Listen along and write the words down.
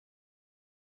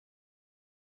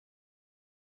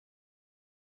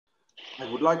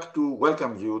I would like to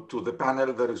welcome you to the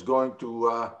panel that is going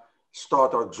to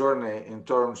start our journey in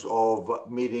terms of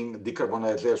meeting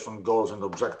decarbonization goals and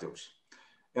objectives.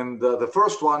 And the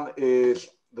first one is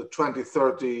the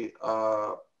 2030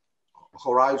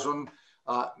 horizon,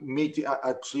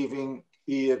 achieving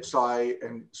EEXI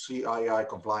and CII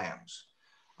compliance.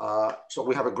 So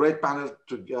we have a great panel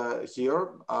here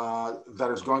that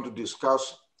is going to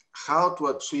discuss how to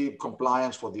achieve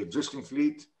compliance for the existing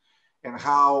fleet and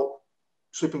how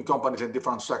shipping companies in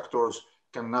different sectors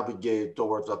can navigate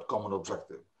towards that common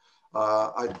objective.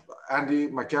 Andy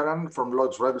McKeran from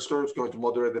Lloyd's Register is going to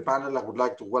moderate the panel. I would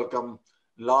like to welcome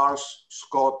Lars,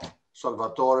 Scott,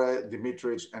 Salvatore,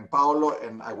 Dimitirs, and Paolo,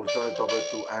 and I will turn it over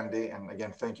to Andy. And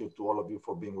again, thank you to all of you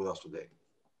for being with us today.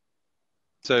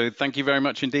 So thank you very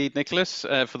much indeed, Nicholas,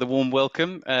 for the warm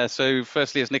welcome. So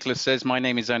firstly, as Nicholas says, my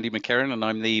name is Andy McKeran, and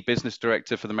I'm the Business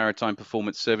Director for the Maritime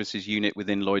Performance Services Unit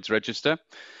within Lloyd's Register.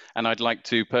 And I'd like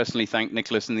to personally thank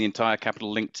Nicholas and the entire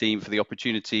Capital Link team for the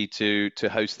opportunity to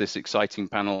host this exciting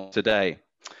panel today.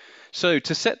 So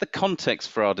to set the context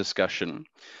for our discussion,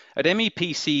 at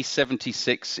MEPC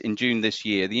 76 in June this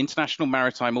year, the International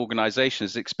Maritime Organization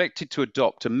is expected to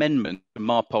adopt amendment to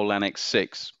MARPOL Annex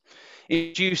 6.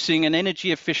 Introducing an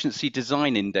Energy Efficiency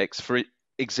Design Index for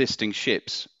existing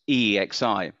ships,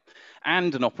 EEXI,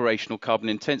 and an operational carbon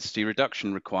intensity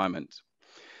reduction requirement.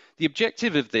 The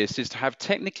objective of this is to have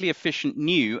technically efficient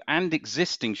new and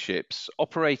existing ships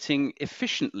operating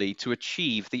efficiently to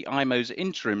achieve the IMO's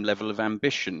interim level of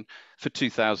ambition for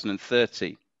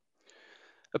 2030.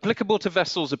 Applicable to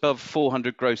vessels above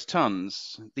 400 gross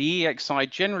tons, the EEXI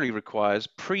generally requires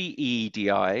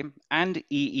pre-EEDI and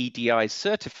EEDI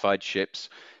certified ships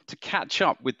to catch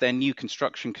up with their new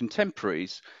construction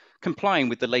contemporaries, complying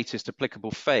with the latest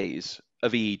applicable phase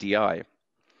of EEDI.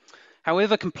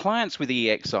 However, compliance with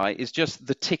EEXI is just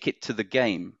the ticket to the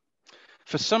game.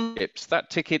 For some ships, that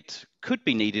ticket could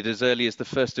be needed as early as the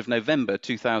 1st of November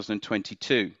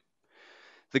 2022.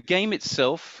 The game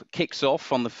itself kicks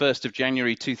off on the 1st of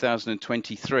January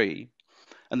 2023,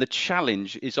 and the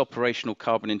challenge is operational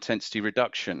carbon intensity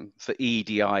reduction for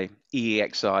EEDI,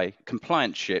 EEXI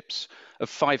compliant ships of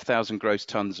 5,000 gross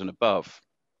tons and above.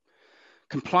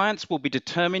 Compliance will be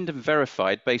determined and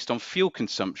verified based on fuel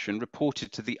consumption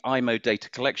reported to the IMO data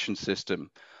collection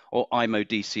system, or IMO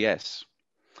DCS.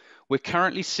 We're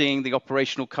currently seeing the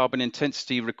operational carbon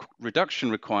intensity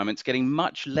reduction requirements getting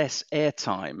much less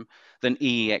airtime than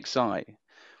EEXI,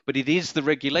 but it is the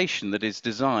regulation that is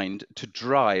designed to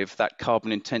drive that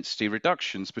carbon intensity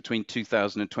reductions between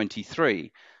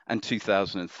 2023 and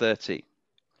 2030.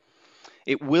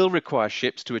 It will require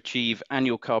ships to achieve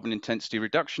annual carbon intensity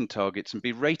reduction targets and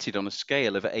be rated on a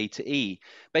scale of A to E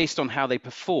based on how they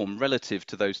perform relative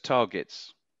to those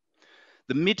targets.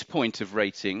 The midpoint of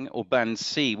rating, or band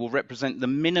C, will represent the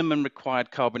minimum required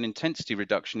carbon intensity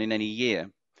reduction in any year.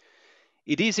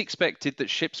 It is expected that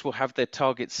ships will have their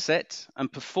targets set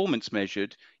and performance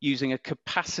measured using a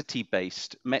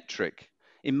capacity-based metric,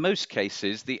 in most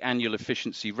cases the annual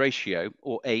efficiency ratio,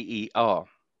 or AER.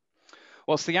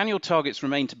 Whilst the annual targets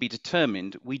remain to be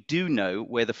determined, we do know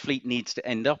where the fleet needs to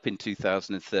end up in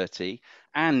 2030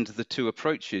 and the two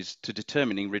approaches to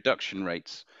determining reduction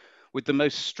rates, with the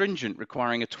most stringent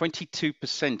requiring a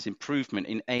 22% improvement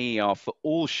in AER for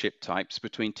all ship types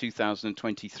between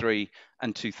 2023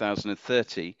 and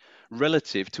 2030,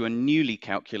 relative to a newly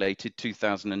calculated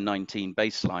 2019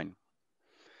 baseline.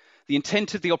 The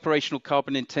intent of the operational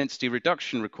carbon intensity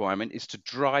reduction requirement is to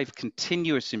drive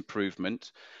continuous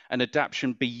improvement and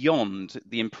adaptation beyond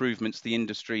the improvements the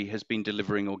industry has been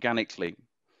delivering organically.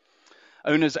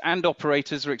 Owners and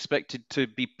operators are expected to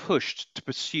be pushed to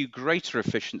pursue greater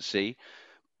efficiency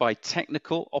by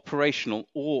technical, operational,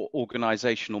 or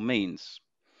organizational means.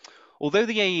 Although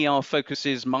the AER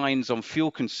focuses minds on fuel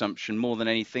consumption more than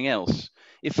anything else,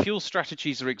 if fuel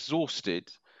strategies are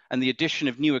exhausted and the addition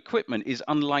of new equipment is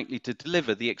unlikely to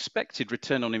deliver the expected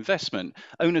return on investment,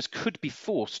 owners could be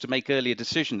forced to make earlier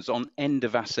decisions on end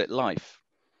of asset life.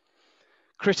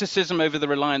 Criticism over the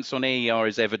reliance on AER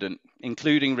is evident,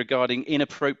 including regarding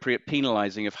inappropriate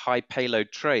penalizing of high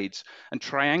payload trades and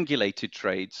triangulated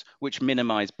trades, which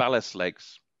minimize ballast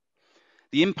legs.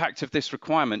 The impact of this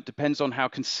requirement depends on how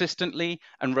consistently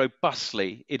and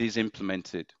robustly it is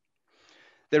implemented.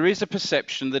 There is a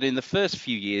perception that in the first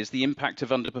few years, the impact of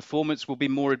underperformance will be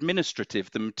more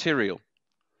administrative than material.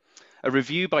 A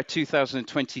review by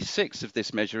 2026 of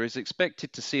this measure is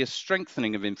expected to see a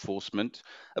strengthening of enforcement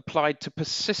applied to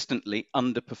persistently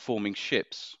underperforming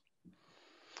ships.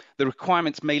 The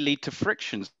requirements may lead to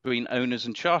frictions between owners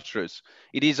and charterers.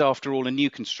 It is, after all, a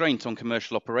new constraint on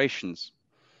commercial operations.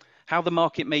 How the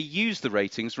market may use the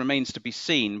ratings remains to be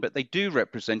seen, but they do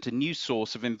represent a new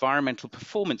source of environmental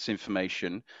performance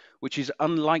information, which is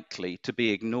unlikely to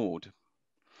be ignored.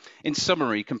 In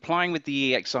summary, complying with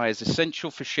the EEXI is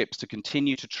essential for ships to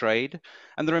continue to trade,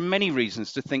 and there are many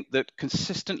reasons to think that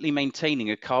consistently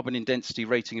maintaining a carbon intensity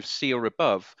rating of C or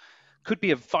above could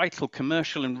be a vital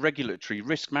commercial and regulatory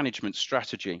risk management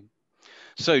strategy.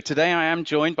 So today I am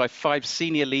joined by 5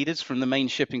 senior leaders from the main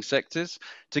shipping sectors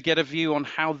to get a view on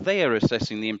how they are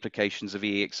assessing the implications of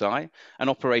EEXI and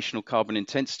operational carbon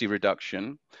intensity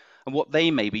reduction and what they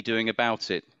may be doing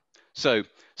about it. So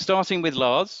starting with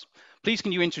Lars, please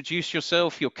can you introduce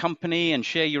yourself, your company, and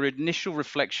share your initial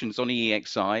reflections on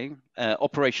EEXI,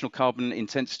 operational carbon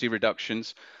intensity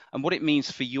reductions, and what it means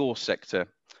for your sector.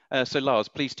 So Lars,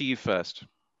 please to you first.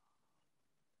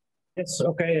 Yes,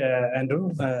 okay,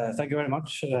 Andrew, thank you very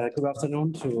much. Good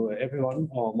afternoon to everyone,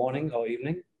 or morning or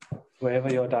evening,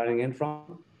 wherever you're dialing in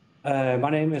from. My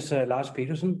name is Lars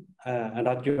Pedersen, and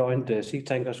I joined the Sea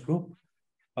Tankers Group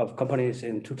of companies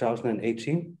in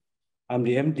 2018. I'm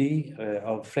the MD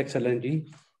of Flex LNG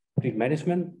Fleet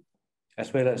Management,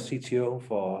 as well as CTO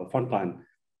for Frontline,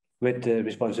 with the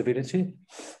responsibility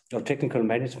of technical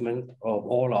management of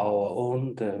all our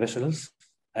own vessels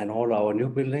and all our new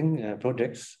building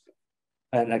projects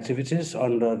and activities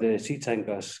under the Sea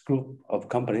Tankers Group of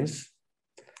companies,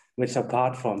 which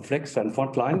apart from Flex and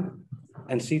Frontline,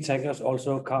 and Sea Tankers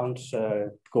also counts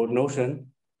Golden Ocean,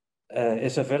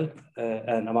 SFL,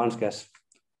 and Avance Gas.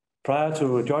 Prior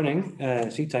to joining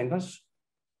Sea Tankers,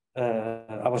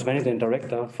 I was managing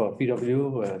director for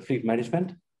BW Fleet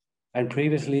Management, and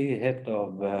previously head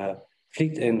of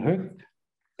fleet in Höegh,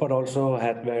 but also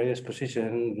had various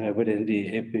positions within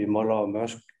the A.P. Møller -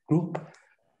 Mærsk Group,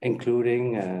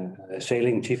 including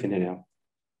sailing chief engineer.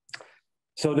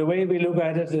 So the way we look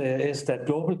at it is that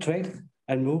global trade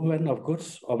and movement of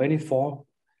goods of any form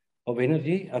of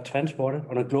energy are transported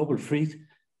on a global fleet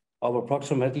of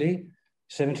approximately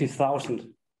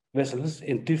 70,000 vessels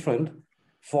in different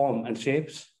form and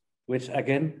shapes, which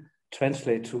again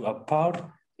translate to about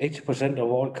 80% of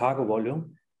all cargo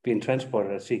volume being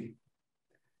transported at sea.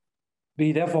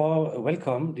 We therefore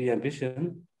welcome the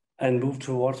ambition and move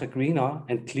towards a greener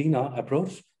and cleaner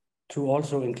approach to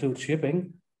also include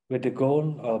shipping with the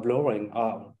goal of lowering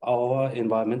our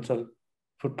environmental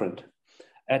footprint.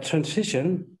 A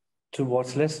transition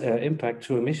towards less impact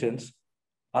to emissions,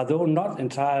 although not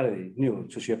entirely new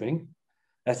to shipping,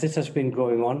 as this has been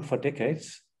going on for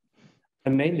decades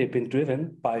and mainly been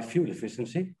driven by fuel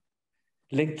efficiency,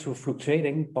 linked to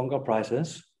fluctuating bunker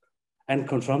prices and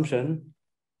consumption,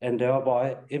 and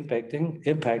thereby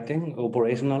impacting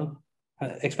operational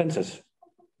expenses.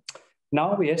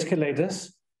 Now we escalate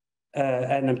this,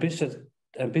 and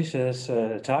ambitious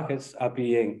targets are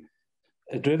being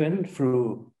driven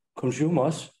through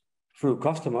consumers, through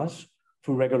customers,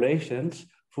 through regulations,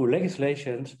 through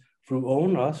legislations, through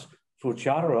owners, through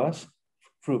charterers,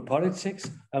 through politics,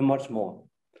 and much more.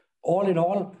 All in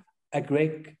all, a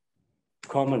great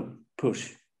common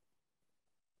push.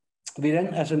 We then,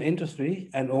 as an industry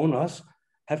and owners,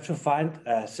 have to find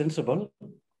a sensible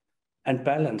and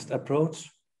balanced approach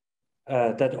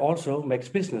that also makes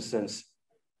business sense,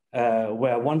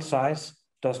 where one size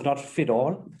does not fit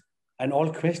all, and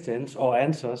all questions or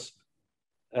answers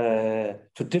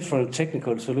to different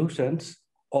technical solutions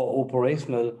or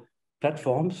operational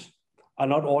platforms are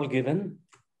not all given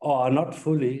or are not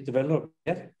fully developed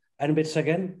yet, and which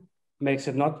again makes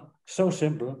it not so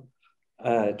simple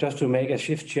just to make a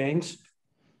shift change,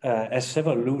 as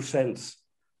several loose ends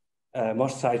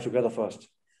must tie together first.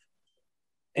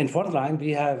 In Frontline,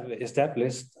 we have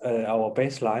established our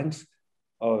baselines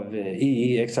of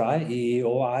EEXI,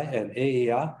 EEOI, and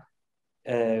AER,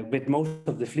 with most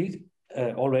of the fleet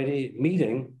already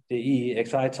meeting the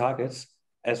EEXI targets,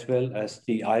 as well as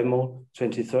the IMO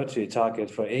 2030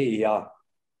 target for AER,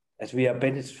 as we are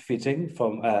benefiting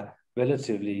from a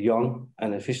relatively young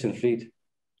and efficient fleet,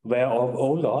 whereof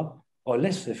older or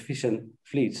less efficient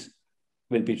fleets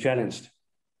will be challenged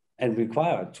and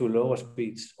required to lower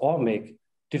speeds or make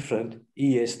different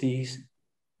ESDs,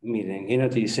 meaning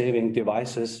energy saving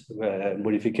devices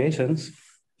modifications,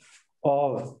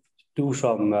 or do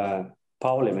some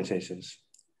power limitations,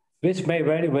 which may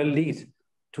very well lead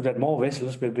to that more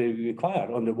vessels will be required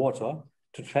on the water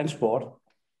to transport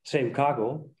same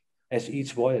cargo, as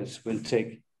each voyage will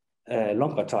take a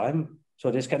longer time.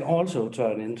 So this can also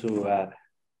turn into a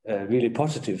really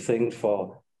positive thing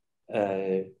for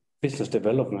business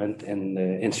development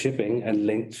in shipping and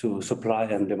linked to supply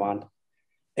and demand.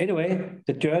 Anyway,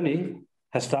 the journey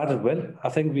has started well. I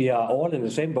think we are all in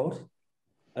the same boat,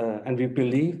 and we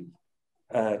believe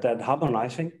that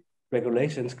harmonizing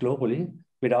regulations globally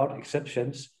without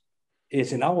exceptions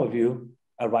is, in our view,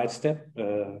 a right step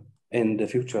in the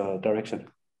future direction.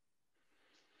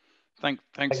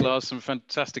 Thanks, Lars. Some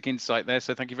fantastic insight there.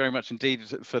 So thank you very much indeed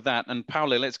for that. And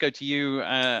Paolo, let's go to you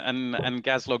and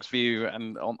Gaslog's view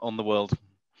and on the world.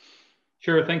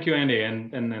 Sure. Thank you, Andy.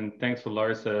 And thanks for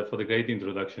Lars for the great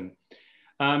introduction.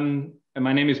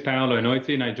 My name is Paolo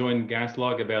Enoiti, and I joined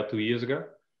Gaslog about 2 years ago.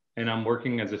 And I'm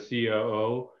working as a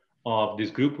COO of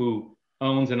this group who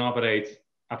owns and operates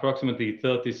approximately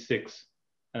 36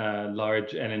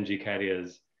 large LNG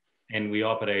carriers. And we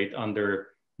operate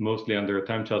mostly under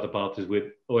time charter parties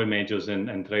with oil majors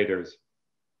and traders.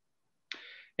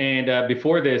 And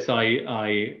before this,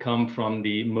 I come from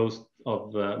the most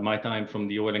of my time from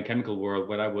the oil and chemical world,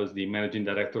 where I was the managing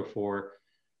director for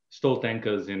Stolt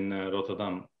Tankers in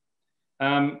Rotterdam.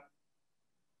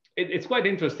 It's quite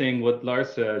interesting what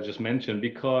Lars just mentioned,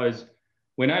 because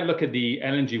when I look at the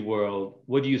LNG world,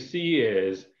 what you see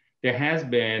is there has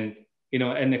been,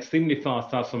 an extremely fast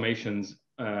transformations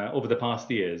over the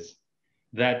past years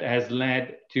that has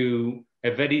led to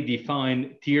a very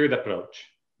defined tiered approach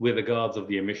with regards of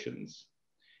the emissions.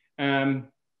 And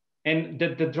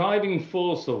the driving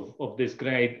force of this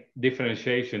great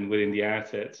differentiation within the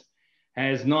assets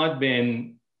has not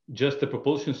been just the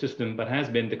propulsion system, but has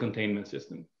been the containment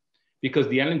system. Because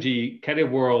the LNG carrier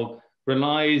world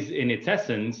relies in its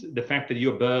essence, the fact that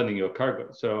you're burning your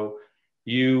cargo. So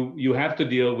you have to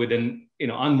deal with an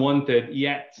unwanted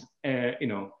yet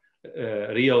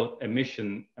real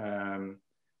emission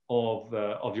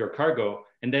of your cargo,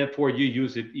 and therefore you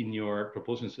use it in your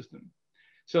propulsion system.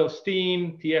 So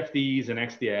steam, TFDs, and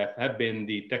XDF have been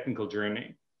the technical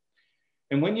journey.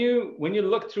 And when you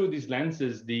look through these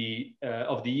lenses, of the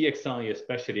EEXI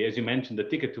especially, as you mentioned, the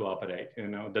ticket to operate,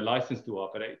 the license to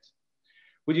operate,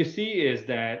 what you see is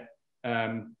that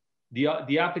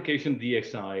the application of the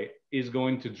EEXI is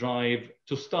going to drive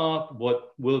to start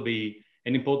what will be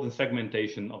an important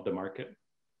segmentation of the market.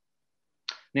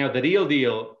 Now, the real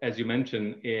deal, as you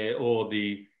mentioned, or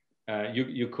the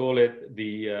you call it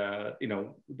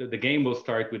the game will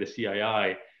start with the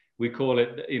CII. We call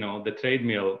it the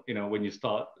treadmill. When you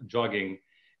start jogging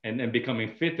and becoming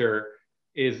fitter,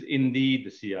 is indeed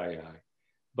the CII.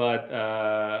 But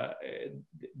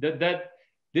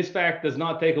this fact does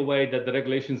not take away that the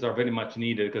regulations are very much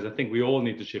needed, because I think we all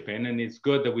need to chip in, and it's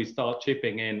good that we start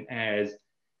chipping in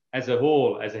as a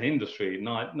whole, as an industry,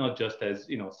 not just as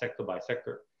sector by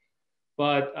sector.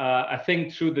 But I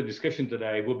think through the discussion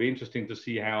today, it will be interesting to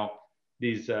see how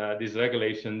these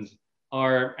regulations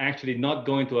are actually not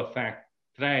going to affect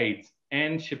trades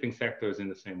and shipping sectors in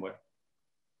the same way.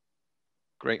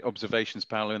 Great observations,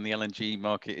 Paolo, and the LNG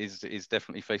market is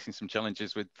definitely facing some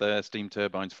challenges with steam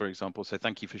turbines, for example. So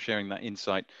thank you for sharing that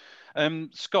insight.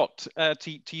 Scott,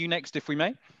 to you next, if we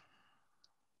may.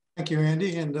 Thank you,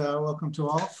 Andy, and welcome to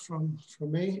all from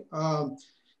me.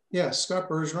 Scott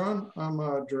Bergeron. I'm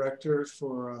a director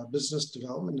for business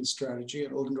development and strategy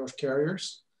at Oldendorff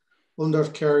Carriers.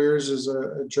 Oldendorff Carriers is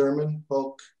a German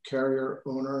bulk carrier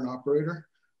owner and operator.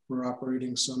 We're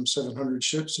operating some 700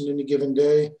 ships in any given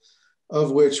day,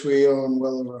 of which we own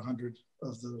well over 100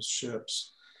 of those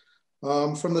ships.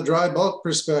 From the dry bulk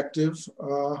perspective,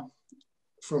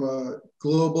 from a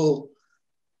global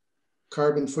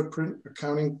carbon footprint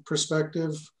accounting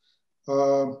perspective,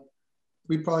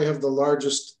 we probably have the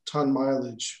largest ton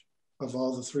mileage of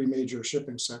all the three major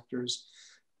shipping sectors,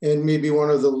 and maybe one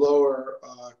of the lower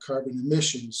carbon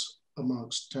emissions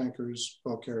amongst tankers,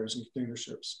 bulk carriers, and container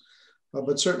ships.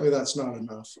 But certainly that's not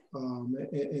enough,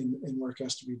 and work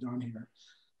has to be done here.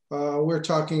 We're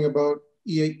talking about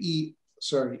EEXI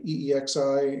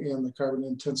and the carbon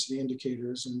intensity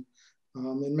indicators. And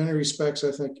in many respects,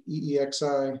 I think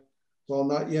EEXI, while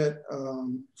not yet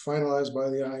finalized by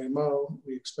the IMO,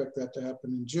 we expect that to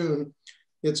happen in June,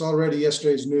 it's already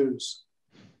yesterday's news.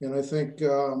 And I think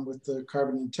with the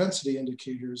carbon intensity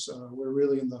indicators, we're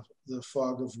really in the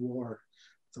fog of war,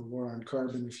 the war on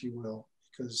carbon, if you will,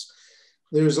 because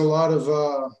there's a lot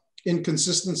of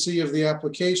inconsistency of the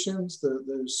applications.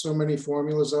 There's so many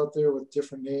formulas out there with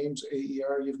different names,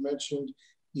 AER you've mentioned,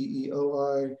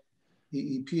 EEOI,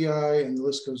 EEPI, and the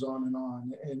list goes on.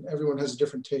 And everyone has a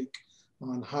different take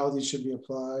on how these should be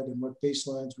applied and what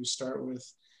baselines we start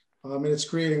with. And it's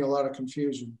creating a lot of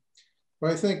confusion.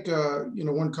 But I think,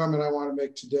 one comment I want to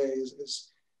make today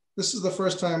is this is the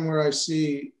first time where I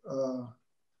see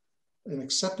an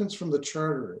acceptance from the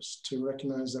charterers to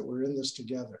recognize that we're in this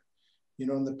together.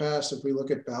 In the past, if we look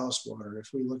at ballast water,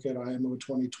 if we look at IMO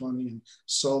 2020 and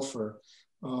sulfur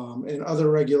and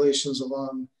other regulations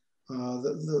along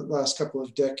the last couple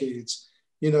of decades,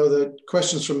 the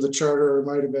questions from the charter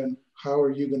might have been, how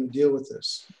are you going to deal with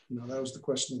this? That was the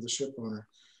question of the ship owner.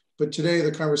 But today,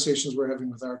 the conversations we're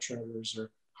having with our charters are,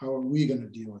 how are we going to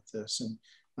deal with this? And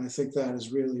I think that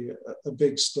is really a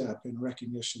big step in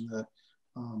recognition that,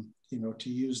 to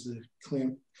use the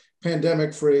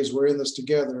pandemic phrase, we're in this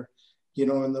together, in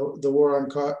the war on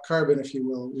carbon, if you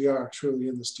will, we are truly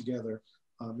in this together.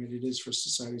 And it is for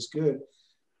society's good.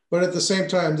 But at the same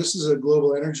time, this is a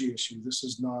global energy issue. This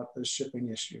is not a shipping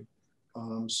issue.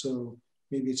 So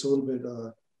maybe it's a little bit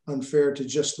unfair to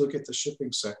just look at the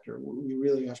shipping sector. We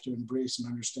really have to embrace and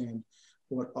understand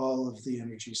what all of the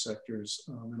energy sectors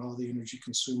and all the energy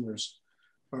consumers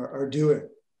are doing,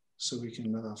 so we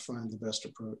can find the best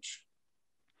approach.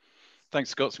 Thanks,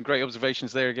 Scott. Some great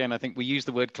observations there. Again, I think we use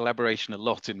the word collaboration a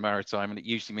lot in maritime, and it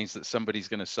usually means that somebody's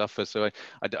going to suffer. So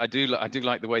I do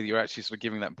like the way that you're actually sort of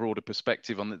giving that broader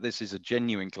perspective on that this is a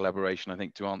genuine collaboration, I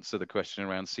think, to answer the question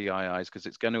around CIIs, because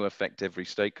it's going to affect every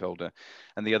stakeholder.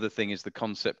 And the other thing is the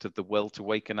concept of the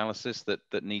well-to-wake analysis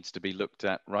that needs to be looked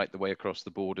at right the way across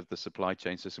the board of the supply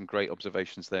chain. So some great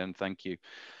observations there, and thank you.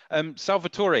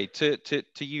 Salvatore, to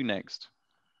you next.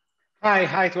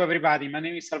 Hi to everybody. My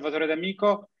name is Salvatore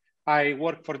D'Amico. I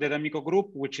work for the D'Amico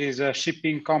Group, which is a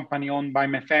shipping company owned by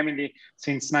my family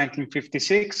since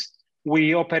 1956.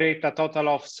 We operate a total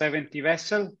of 70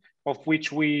 vessels, of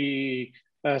which we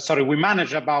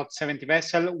manage about 70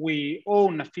 vessels. We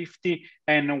own 50,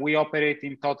 and we operate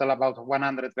in total about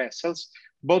 100 vessels,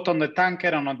 both on the tanker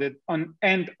and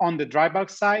on the dry bulk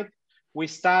side. We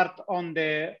start on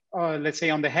the, let's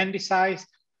say, on the handy side,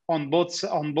 on both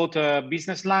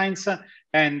business lines,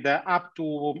 and up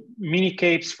to mini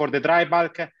capes for the dry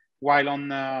bulk, while on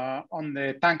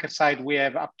the tanker side, we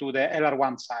have up to the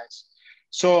LR1 size.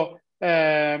 So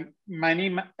my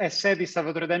name, as said, is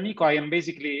Salvatore D'Amico. I am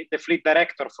basically the fleet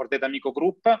director for the D'Amico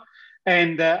Group,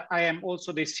 and I am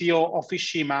also the CEO of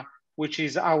Ishima, which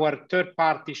is our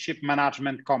third-party ship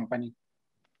management company.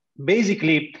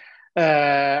 Basically,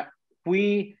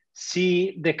 we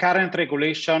see the current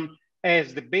regulation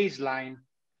as the baseline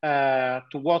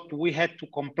to what we had to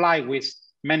comply with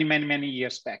many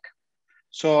years back.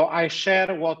 So I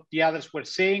share what the others were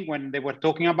saying when they were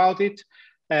talking about it.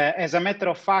 As a matter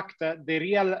of fact, the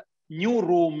real new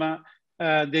room,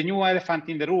 the new elephant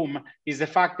in the room is the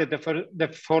fact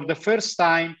that for the first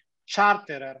time,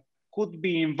 charterer could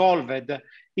be involved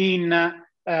in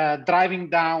driving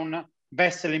down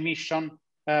vessel emission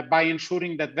by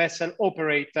ensuring that vessel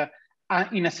operate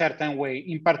in a certain way,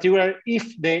 in particular,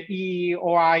 if the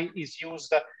EEOI is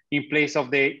used in place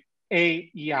of the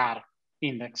AER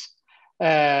index.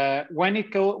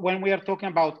 When we are talking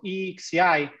about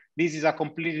EEXI, this is a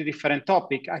completely different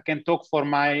topic. I can talk for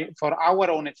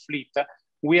our own fleet.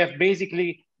 We have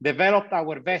basically developed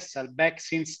our vessel back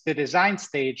since the design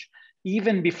stage,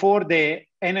 even before the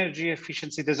energy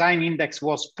efficiency design index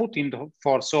was put into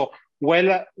force. So,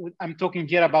 well, I'm talking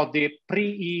here about the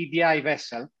pre-EEDI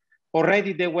vessel.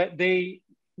 Already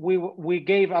we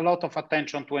gave a lot of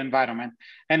attention to environment.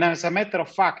 And as a matter of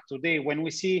fact, today, when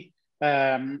we see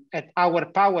at our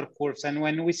power curves and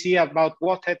when we see about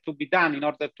what had to be done in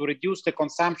order to reduce the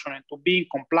consumption and to be in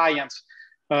compliance,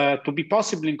 to be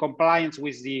possibly in compliance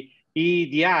with the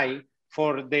EEDI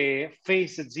for the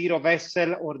phase 0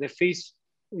 vessel or the phase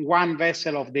 1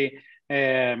 vessel of the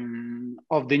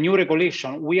new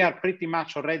regulation, we are pretty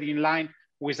much already in line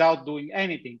without doing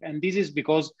anything. And this is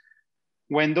because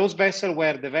when those vessels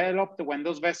were developed, when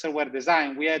those vessels were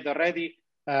designed, we had already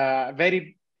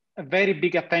very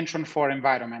big attention for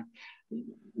environment.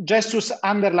 Just to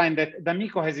underline that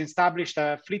D'Amico has established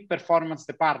a fleet performance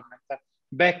department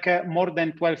back more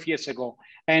than 12 years ago.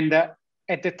 And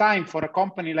at the time, for a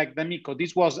company like D'Amico,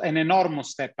 this was an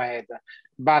enormous step ahead.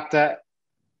 But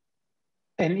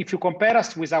and if you compare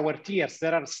us with our tiers,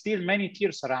 there are still many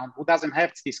tiers around who doesn't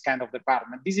have this kind of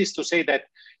department. This is to say that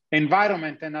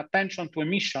environment and attention to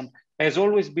emission has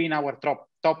always been our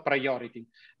top priority.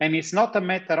 And it's not a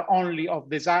matter only of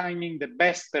designing the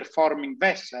best performing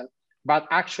vessel, but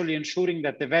actually ensuring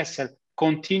that the vessel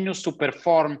continues to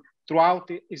perform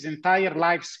throughout its entire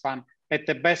lifespan at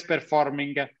the best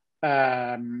performing,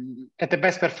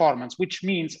 performance, which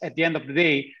means at the end of the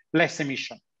day, less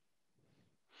emission.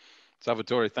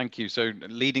 Salvatore, thank you. So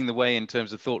leading the way in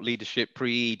terms of thought leadership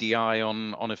pre-EEDI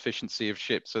on efficiency of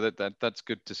ships. So that's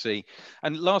good to see.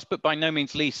 And last but by no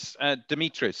means least,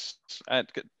 Dimitirs,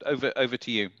 over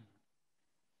to you.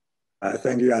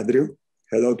 Thank you, Andrew.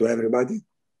 Hello to everybody.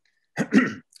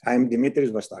 I'm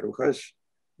Dimitirs Vastarouchas,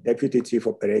 Deputy Chief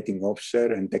Operating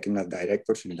Officer and Technical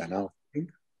Director in Danaos,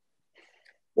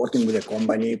 working with the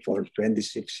company for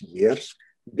 26 years,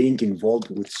 being involved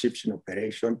with ships in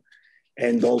operation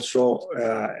and also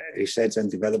research and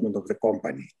development of the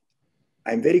company.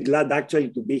 I'm very glad actually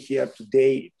to be here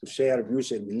today to share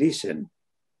views and listen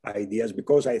ideas,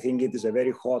 because I think it is a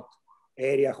very hot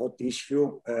area, hot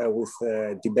issue with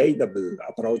debatable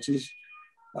approaches.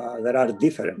 There are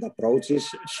different approaches.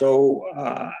 So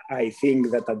I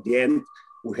think that at the end,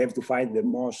 we have to find the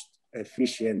most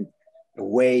efficient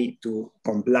way to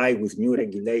comply with new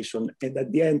regulation. And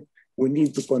at the end, we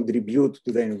need to contribute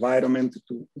to the environment,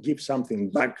 to give something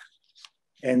back,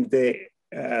 and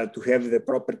to have the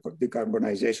proper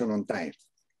decarbonization on time.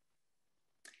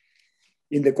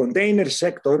 In the container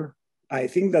sector, I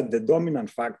think that the dominant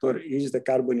factor is the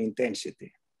carbon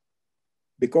intensity,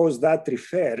 because that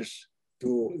refers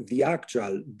to the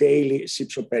actual daily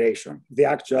ship's operation, the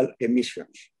actual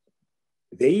emissions.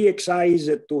 The EEXI is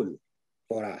a tool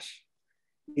for us.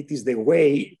 It is the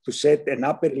way to set an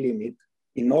upper limit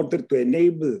in order to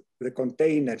enable the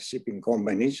container shipping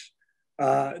companies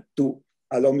to,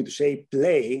 allow me to say,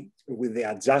 play with the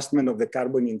adjustment of the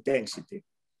carbon intensity.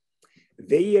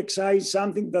 The EEXI is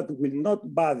something that will not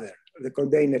bother the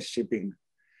container shipping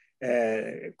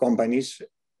companies,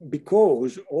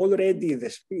 because already the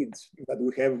speeds that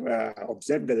we have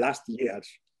observed the last years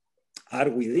are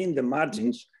within the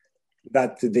margins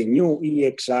that the new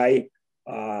EEXI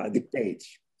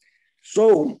dictates.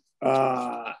 So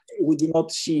we do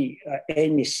not see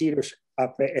any serious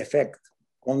effect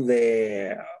on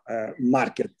the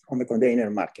market, on the container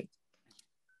market.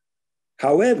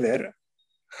 However,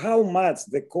 how much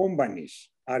the companies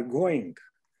are going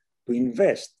to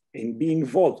invest and be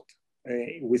involved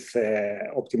with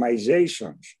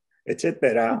optimizations,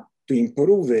 etc., to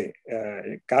improve the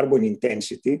carbon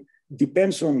intensity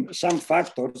depends on some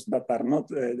factors that are not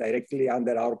directly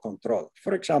under our control.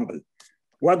 For example,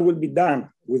 what will be done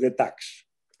with the tax,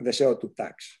 the CO2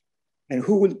 tax, and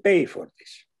who will pay for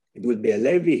this? It will be a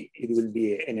levy, it will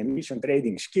be an emission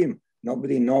trading scheme.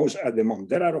 Nobody knows at the moment.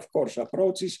 There are, of course,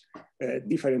 approaches,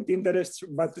 different interests,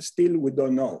 but still we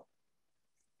don't know.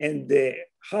 And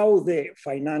how the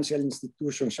financial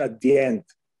institutions at the end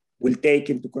will take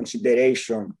into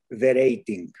consideration the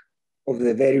rating of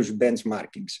the various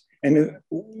benchmarkings. And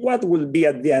what will be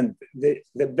at the end, the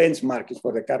benchmarks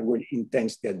for the carbon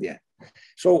intensity at the end.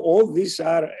 So all these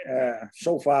are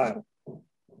so far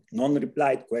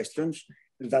non-replied questions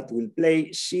that will play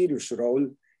a serious role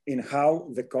in how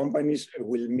the companies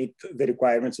will meet the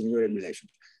requirements in new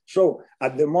regulations. So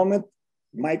at the moment,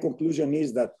 my conclusion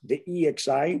is that the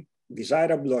EEXI,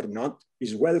 desirable or not,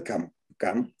 is welcome to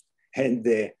come, and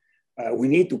we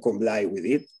need to comply with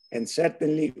it, and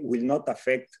certainly will not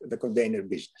affect the container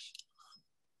business.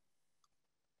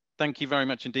 Thank you very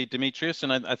much indeed, Dimitirs.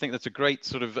 And I think that's a great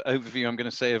sort of overview, I'm going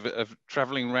to say, of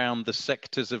traveling around the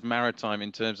sectors of maritime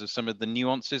in terms of some of the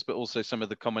nuances, but also some of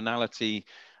the commonality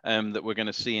that we're going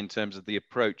to see in terms of the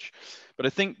approach. But I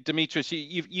think, Dimitirs,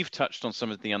 you've touched on some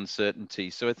of the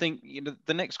uncertainty. So I think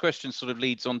the next question sort of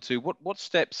leads on to what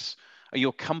steps are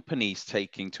your companies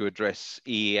taking to address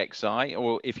EEXI?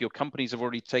 Or if your companies have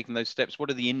already taken those steps, what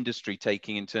are the industry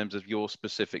taking in terms of your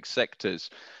specific sectors?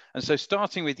 And so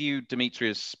starting with you,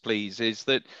 Dimitirs, please, is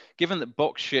that given that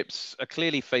box ships are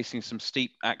clearly facing some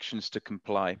steep actions to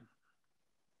comply.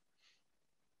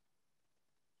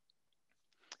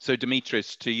 So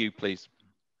Dimitirs, to you, please.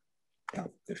 Yeah.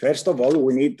 First of all,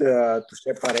 we need to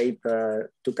separate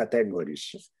two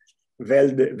categories.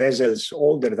 Vessels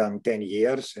older than 10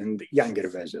 years and younger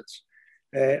vessels.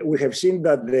 We have seen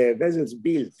that the vessels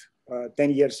built 10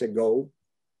 years ago,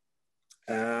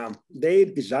 their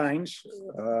designs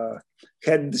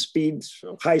had speeds,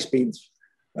 high speeds,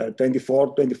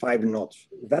 24, 25 knots.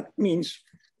 That means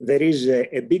there is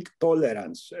a big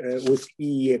tolerance with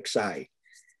EEXI.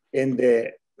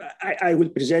 And I will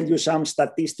present you some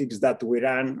statistics that we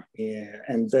ran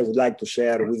and I would like to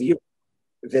share with you.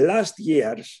 The last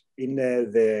years in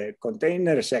the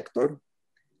container sector,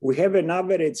 we have an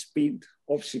average speed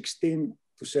of 16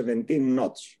 to 17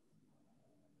 knots.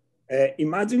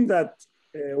 Imagine that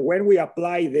when we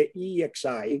apply the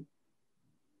EEXI,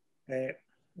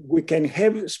 we can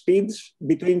have speeds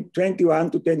between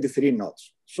 21 to 23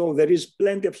 knots. So there is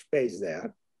plenty of space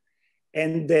there.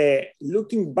 And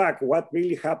looking back, what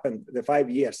really happened the 5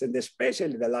 years, and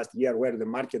especially the last year where the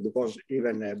market was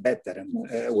even better,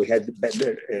 and we had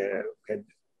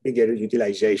bigger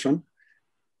utilization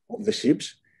of the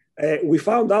ships, we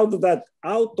found out that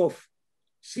out of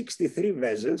 63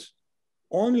 vessels,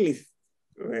 only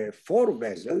 4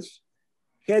 vessels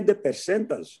had a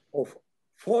percentage of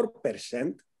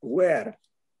 4% where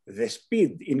the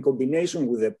speed in combination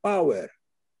with the power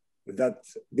that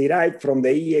derived from the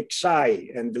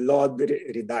EEXI and the load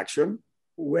reduction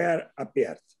were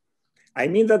appeared. I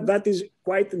mean that that is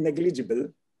quite negligible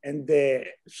and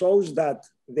shows that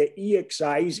the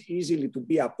EEXI is easily to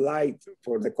be applied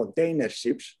for the container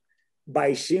ships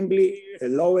by simply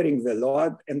lowering the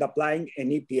load and applying an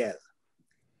EPL.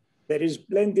 There is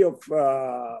plenty of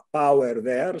power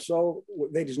there, so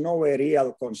there is no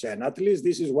real concern. At least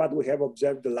this is what we have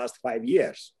observed the last 5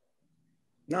 years.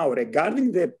 Now,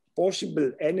 regarding the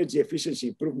possible energy efficiency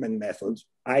improvement methods,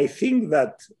 I think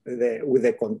that with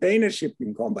the container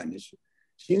shipping companies,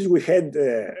 since we had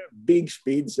big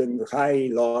speeds and high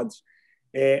loads,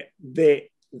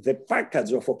 the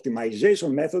package of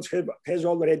optimization methods has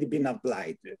already been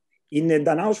applied. In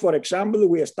Danaos, for example,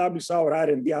 we established our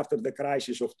R&D after the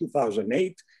crisis of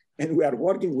 2008, and we are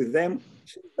working with them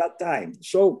since that time.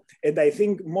 So, and I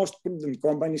think most prudent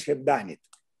companies have done it.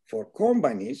 For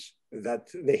companies that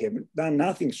they have done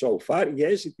nothing so far,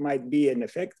 yes, it might be an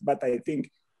effect, but I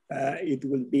think it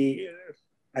will be,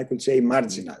 I could say,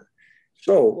 marginal.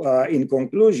 So, in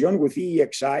conclusion, with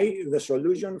EEXI, the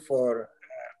solution for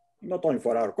not only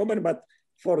for our company, but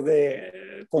for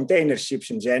the container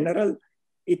ships in general,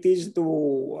 it is to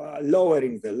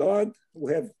lowering the load.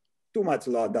 We have too much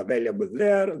load available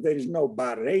there. There is no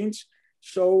bar range.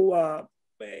 So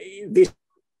this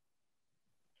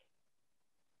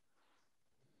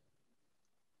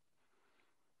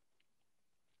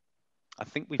I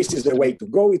think this is the way to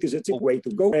go. It is a cheap way to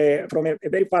go. From a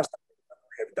very fast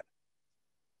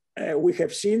we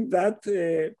have seen that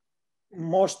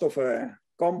most of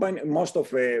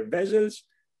vessels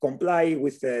comply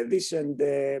with this and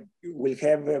will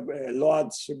have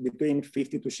loads between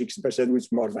 50 to 60%, which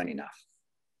is more than enough.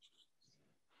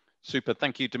 Super,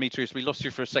 thank you, Dimitirs. We lost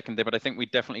you for a second there, but I think we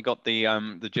definitely got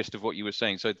the gist of what you were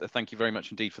saying. So thank you very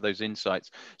much indeed for those insights.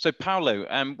 So Paolo,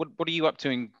 what are you up to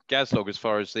in GasLog as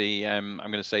far as the, I'm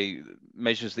going to say,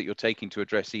 measures that you're taking to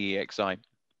address EEXI?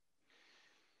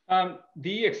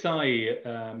 The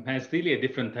EEXI has really a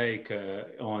different take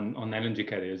on LNG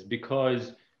carriers,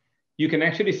 because you can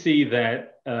actually see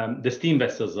that the steam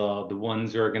vessels are the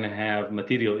ones who are going to have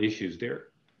material issues there.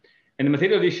 And the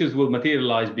material issues will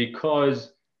materialize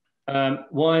because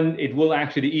one, it will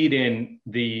actually eat in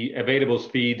the available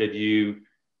speed that you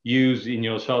use in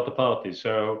your charter parties.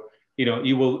 So, you know,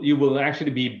 you will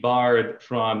actually be barred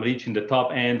from reaching the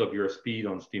top end of your speed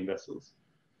on steam vessels.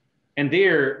 And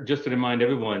there, just to remind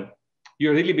everyone,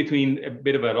 you're really between a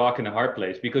bit of a rock and a hard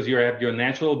place, because you have your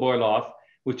natural boil off,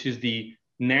 which is the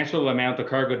natural amount of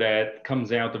cargo that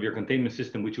comes out of your containment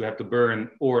system, which you have to burn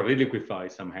or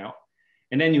reliquefy somehow.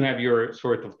 And then you have your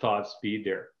sort of top speed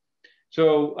there.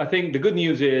 So I think the good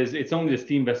news is it's only the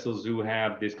steam vessels who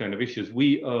have this kind of issues.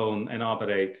 We own and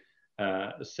operate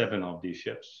 7 of these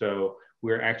ships. So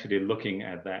we're actually looking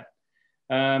at that.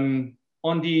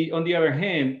 On the other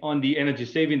hand, on the energy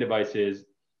saving devices,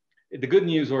 the good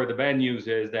news or the bad news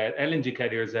is that LNG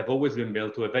carriers have always been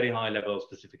built to a very high level of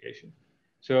specification.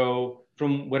 So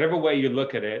from whatever way you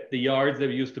look at it, the yards that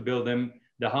we used to build them,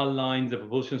 the hull lines, the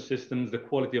propulsion systems, the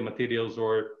quality of materials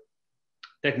or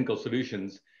technical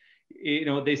solutions, you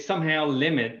know, they somehow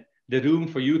limit the room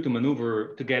for you to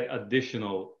maneuver to get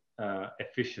additional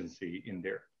efficiency in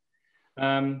there.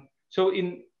 So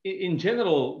in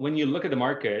general, when you look at the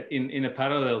market in a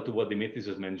parallel to what Dimitirs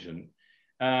has mentioned,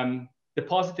 the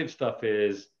positive stuff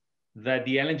is that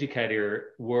the LNG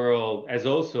carrier world has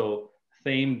also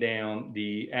tamed down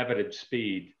the average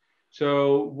speed.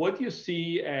 So what you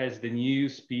see as the new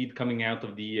speed coming out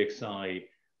of the EEXI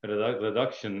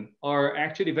reduction are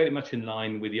actually very much in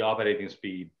line with the operating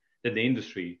speed that the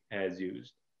industry has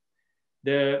used.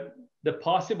 A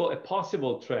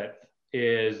possible threat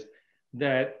is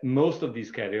that most of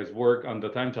these carriers work under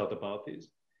time charter parties,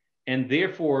 and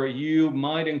therefore you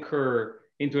might incur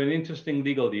into an interesting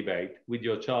legal debate with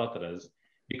your charterers,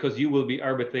 because you will be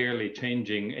arbitrarily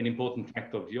changing an important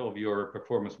fact of your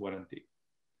performance warranty.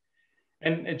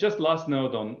 And just last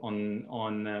note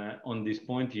on this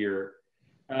point here,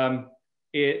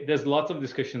 there's lots of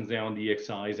discussions now on the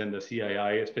EEXIs and the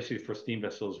CII, especially for steam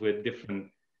vessels, with different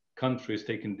countries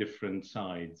taking different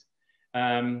sides.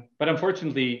 But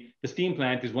unfortunately, the steam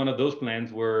plant is one of those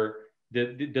plants where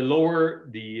the lower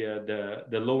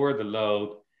the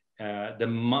load, the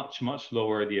much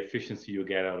lower the efficiency you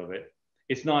get out of it.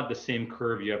 It's not the same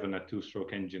curve you have in a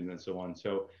 2-stroke engine and so on.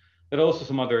 So there are also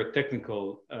some other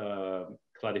technical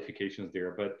clarifications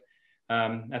there, but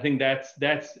I think that's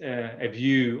a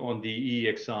view on the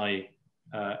EEXI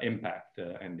impact,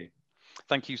 Andy.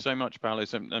 Thank you so much, Paolo.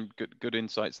 Some good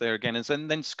insights there again. And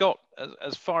then Scott,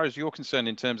 as far as you're concerned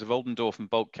in terms of Oldendorf and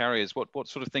bulk carriers, what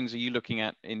sort of things are you looking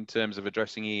at in terms of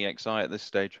addressing EEXI at this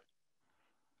stage?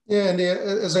 Yeah, and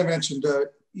as I mentioned,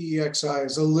 EEXI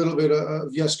is a little bit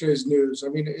of yesterday's news. I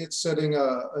mean, it's setting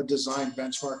a design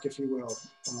benchmark, if you will.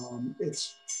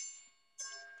 It's,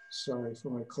 sorry for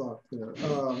my clock there.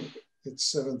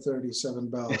 It's 7:37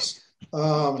 bells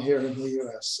here in the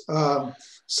US.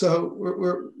 So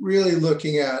we're really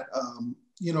looking at,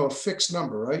 you know, a fixed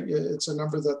number, right? It's a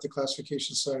number that the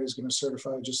classification society is going to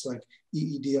certify, just like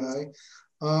EEDI.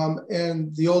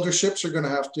 And the older ships are going to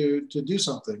have to do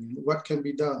something. What can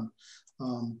be done?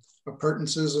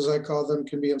 Appurtenances, as I call them,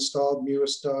 can be installed,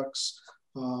 Mewis ducts,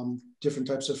 different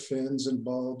types of fins and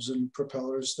bulbs and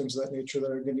propellers, things of that nature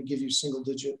that are going to give you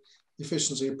single-digit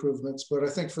efficiency improvements. But I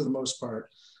think for the most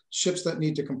part, ships that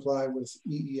need to comply with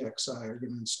EEXI are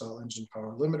going to install engine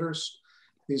power limiters.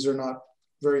 These are not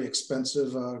very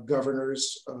expensive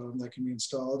governors that can be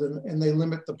installed, and they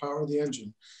limit the power of the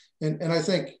engine. And I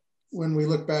think when we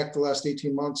look back the last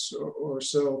 18 months or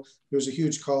so, there's a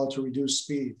huge call to reduce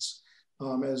speeds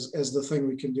as the thing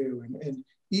we can do. And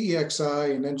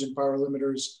EEXI and engine power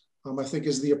limiters, I think,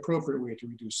 is the appropriate way to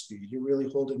reduce speed. You're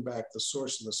really holding back the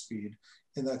source of the speed,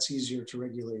 and that's easier to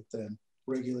regulate than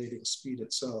regulating speed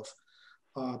itself.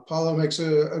 Paulo makes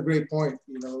a great point.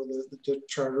 You know, the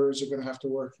charterers are going to have to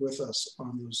work with us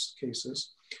on those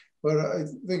cases. But I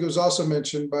think it was also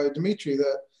mentioned by Dimitri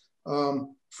that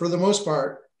for the most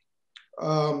part,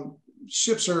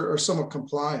 ships are somewhat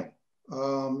compliant.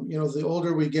 You know, the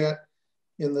older we get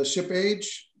in the ship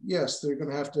age, yes, they're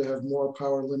going to have more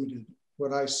power limited.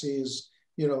 What I see is,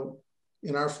 you know,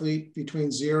 in our fleet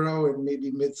between 0 and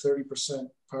maybe mid 30%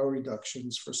 power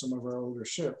reductions for some of our older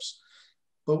ships.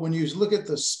 But when you look at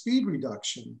the speed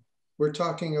reduction, we're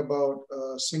talking about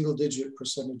single-digit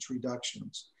percentage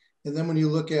reductions. And then when you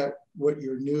look at what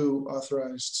your new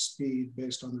authorized speed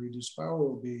based on the reduced power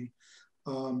will be,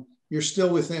 you're still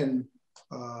within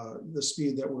the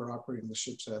speed that we're operating the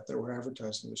ships at, that we're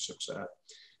advertising the ships at.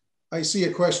 I see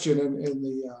a question in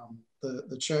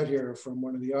the chat here from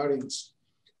one of the audience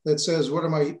that says, what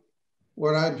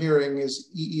I'm hearing is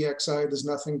EEXI does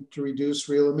nothing to reduce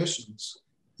real emissions.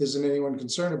 Isn't anyone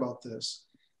concerned about this?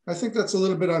 I think that's a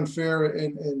little bit unfair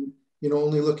and you know,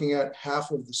 only looking at half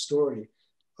of the story.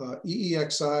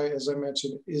 EEXI, as I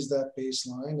mentioned, is that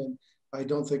baseline, and I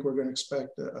don't think we're going to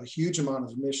expect a huge amount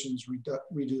of emissions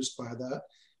reduced by that,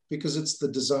 because it's the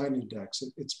design index.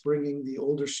 It's bringing the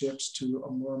older ships to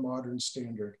a more modern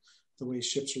standard, the way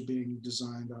ships are being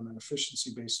designed on an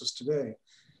efficiency basis today.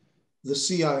 The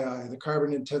CII, the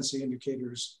carbon intensity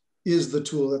indicators, is the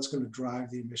tool that's going to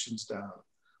drive the emissions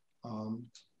down.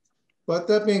 But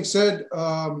that being said,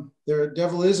 the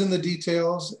devil is in the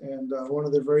details, and one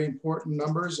of the very important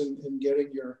numbers in getting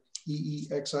your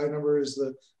EEXI number is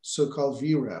the so-called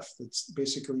VREF. That's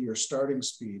basically your starting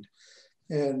speed.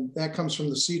 And that comes from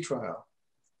the sea trial.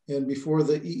 And before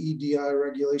the EEDI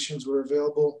regulations were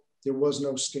available, there was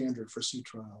no standard for sea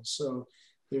trials. So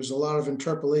there's a lot of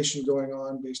interpolation going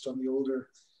on based on the older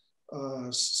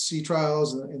sea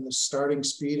trials and the starting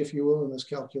speed, if you will, in this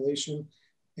calculation.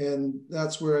 And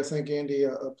that's where I think, Andy,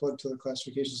 a plug to the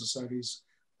classification societies.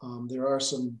 There are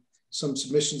some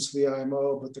submissions to the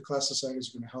IMO, but the class societies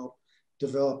are going to help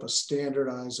develop a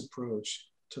standardized approach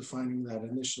to finding that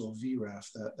initial VREF,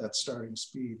 that starting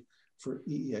speed for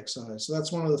EEXI. So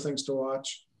that's one of the things to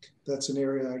watch. That's an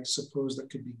area, I suppose, that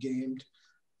could be gamed.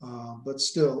 But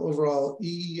still, overall,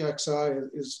 EEXI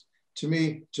is, to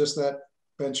me, just that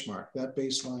benchmark, that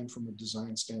baseline from a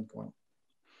design standpoint.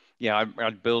 Yeah,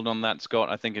 I'd build on that,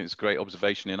 Scott. I think it's a great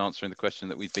observation in answering the question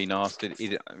that we've been asked.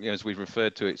 As we've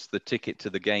referred to, it's the ticket to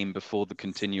the game before the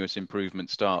continuous improvement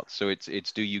starts. So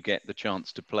it's do you get the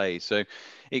chance to play? So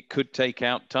it could take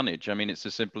out tonnage. I mean, it's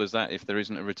as simple as that. If there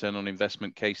isn't a return on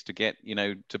investment case to get, you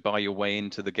know, to buy your way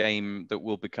into the game that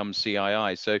will become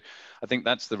CII. So I think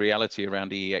that's the reality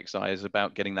around EEXI, is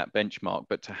about getting that benchmark,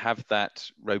 but to have that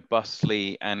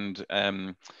robustly and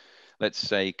let's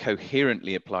say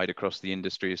coherently applied across the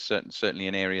industry is certainly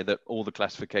an area that all the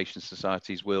classification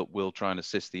societies will try and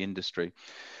assist the industry.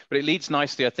 But it leads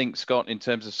nicely, I think, Scott, in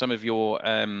terms of some of your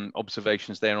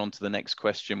observations there onto the next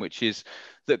question, which is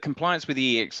that compliance with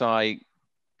EEXI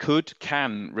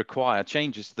can require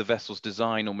changes to the vessel's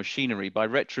design or machinery by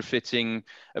retrofitting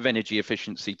of energy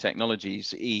efficiency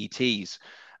technologies, EETs.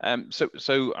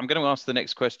 So I'm going to ask the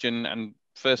next question and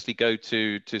firstly go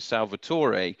to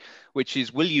Salvatore, which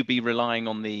is, will you be relying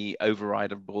on the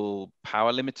overrideable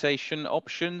power limitation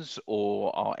options,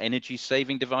 or are energy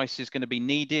saving devices going to be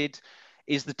needed?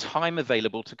 Is the time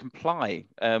available to comply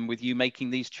with you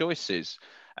making these choices?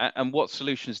 And what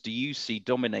solutions do you see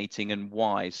dominating and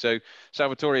why? So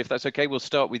Salvatore, if that's okay, we'll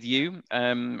start with you.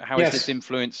 How is this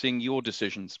influencing your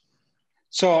decisions?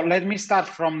 So let me start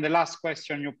from the last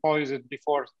question you posed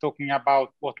before talking about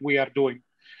what we are doing.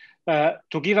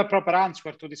 To give a proper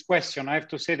answer to this question, I have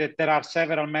to say that there are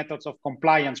several methods of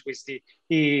compliance with the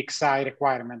EEXI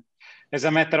requirement. As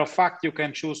a matter of fact, you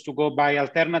can choose to go by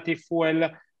alternative fuel,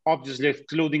 obviously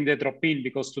excluding the drop-in,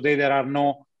 because today there are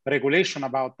no regulation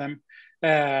about them.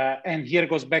 And here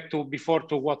goes back to before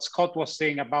to what Scott was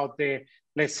saying about the,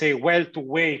 let's say, well to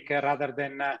wake rather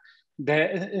than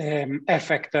the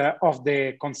effect of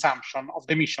the consumption of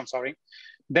the emission, sorry.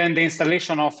 Then the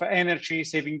installation of energy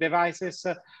saving devices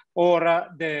or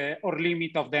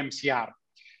limit of the MCR.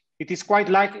 It is quite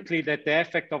likely that the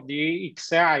effect of the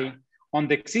EEXI on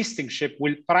the existing ship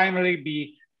will primarily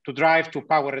be to drive to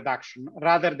power reduction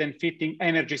rather than fitting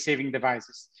energy saving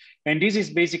devices. And this is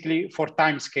basically for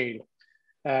time scale.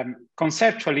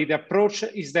 Conceptually, the approach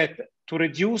is that to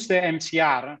reduce the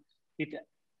MCR,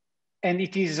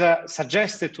 it is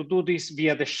suggested to do this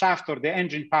via the shaft or the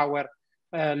engine power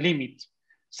limit.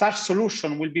 Such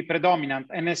solution will be predominant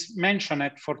and as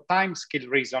mentioned for time scale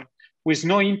reason with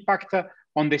no impact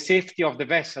on the safety of the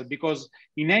vessel, because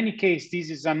in any case, this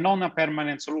is a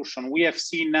non-permanent solution. We have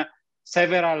seen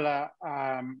several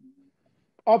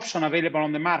options available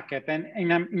on the market, and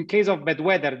in case of bad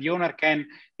weather, the owner can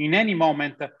in any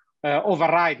moment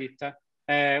override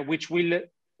it, which will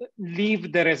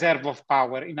leave the reserve of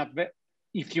power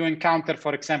if you encounter,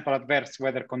 for example, adverse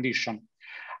weather condition.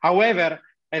 However,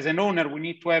 as an owner, we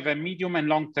need to have a medium and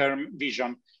long-term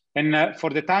vision. And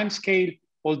for the time scale,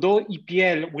 although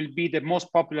EPL will be the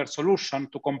most popular solution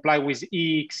to comply with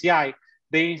EEXI,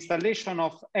 the installation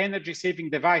of energy-saving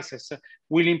devices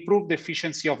will improve the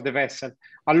efficiency of the vessel,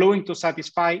 allowing to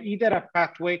satisfy either a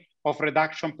pathway of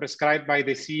reduction prescribed by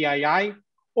the CII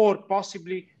or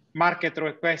possibly market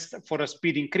request for a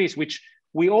speed increase, which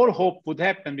we all hope would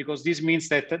happen because this means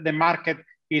that the market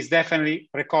is definitely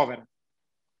recovered.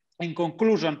 In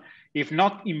conclusion, if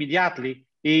not immediately,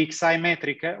 EEXI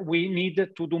metric, we need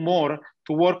to do more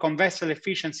to work on vessel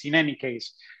efficiency in any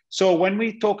case. So when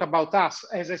we talk about us,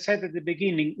 as I said at the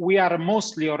beginning, we are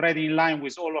mostly already in line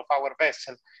with all of our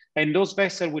vessels. And those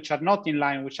vessels which are not in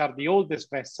line, which are the oldest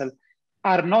vessels,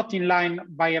 are not in line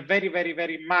by a very, very,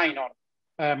 very minor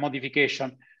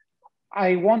modification.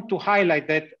 I want to highlight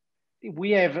that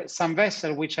we have some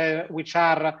vessels which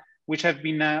have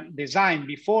been designed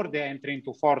before the entry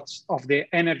into force of the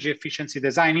Energy Efficiency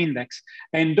Design Index.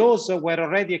 And those were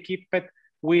already equipped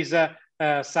with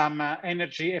some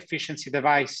energy efficiency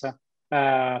device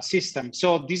system.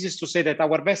 So this is to say that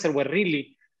our vessels were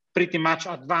really pretty much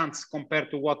advanced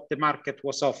compared to what the market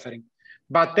was offering.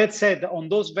 But that said, on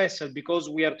those vessels, because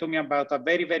we are talking about a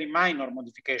very, very minor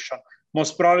modification,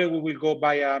 most probably we will go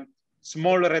by a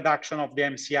small reduction of the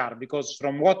MCR, because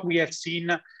from what we have seen,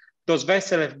 those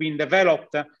vessels have been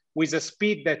developed with a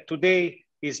speed that today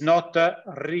is not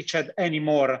reached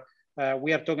anymore.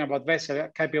 We are talking about vessels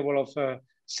capable of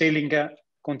sailing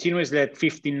continuously at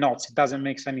 15 knots. It doesn't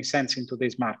make any sense in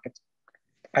today's market.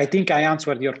 I think I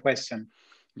answered your question.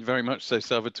 Very much so,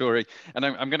 Salvatore. And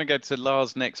I'm going to go to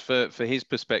Lars next for his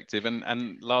perspective.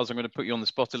 And Lars, I'm going to put you on the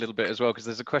spot a little bit as well, because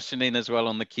there's a question in as well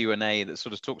on the Q&A that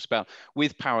sort of talks about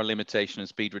with power limitation and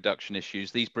speed reduction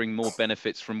issues, these bring more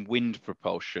benefits from wind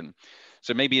propulsion.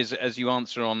 So maybe as you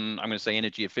answer on, I'm going to say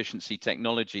energy efficiency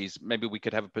technologies, maybe we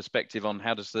could have a perspective on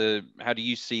how do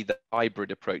you see the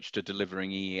hybrid approach to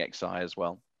delivering EEXI as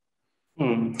well?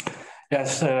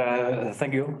 Yes,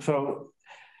 thank you.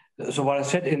 So what I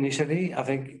said initially, I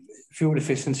think fuel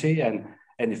efficiency and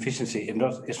efficiency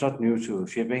is not new to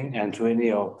shipping and to any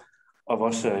of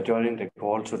us joining the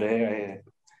call today.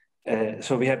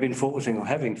 So we have been focusing on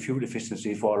having fuel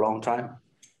efficiency for a long time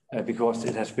because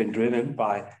it has been driven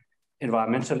by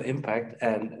environmental impact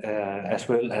and as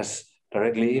well as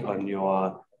directly on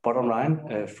your bottom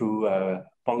line through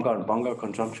bunker and bunker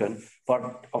consumption.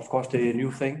 But of course, the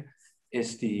new thing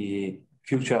is the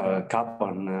future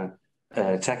carbon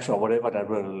tax or whatever that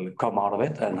will come out of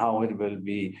it, and how it will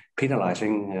be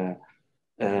penalizing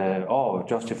or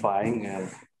justifying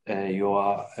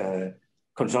your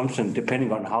consumption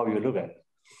depending on how you look at it.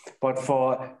 But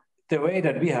for the way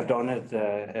that we have done it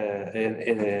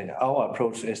in our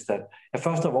approach is that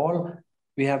first of all,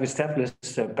 we have established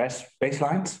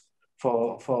baselines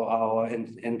for our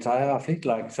entire fleet,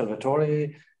 like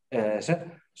Salvatore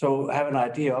said. So have an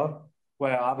idea of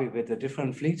where are we with the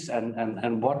different fleets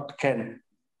and what can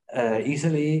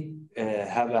easily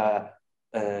have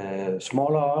a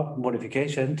smaller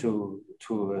modification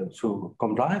to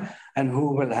comply, and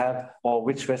who will have, or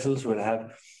which vessels will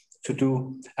have to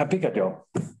do a bigger job.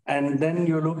 And then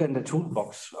you look in the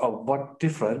toolbox of what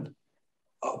different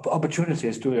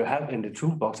opportunities do you have in the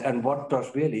toolbox, and what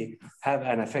does really have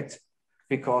an effect?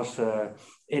 Because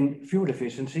in fuel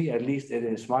efficiency, at least it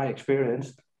is my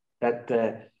experience,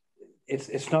 that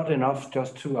it's not enough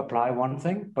just to apply one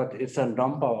thing, but it's a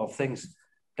number of things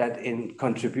that in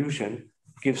contribution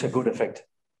gives a good effect.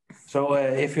 So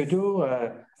if you do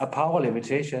a power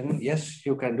limitation, yes,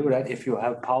 you can do that if you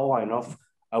have power enough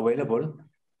available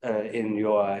in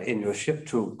your ship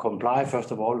to comply,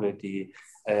 first of all, with the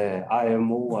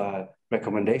IMO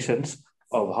recommendations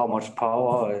of how much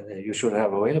power you should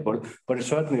have available. But it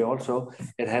certainly also,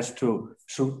 it has to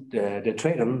suit the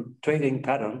trading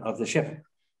pattern of the ship.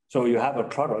 So you have a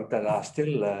product that are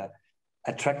still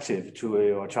attractive to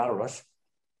your charterers.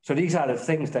 So these are the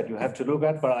things that you have to look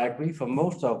at. But I agree, for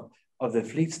most of the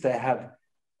fleets they have,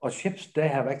 or ships, they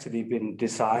have actually been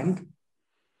designed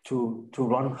to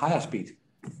run higher speed.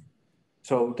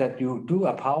 So that you do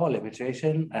a power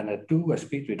limitation and do a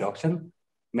speed reduction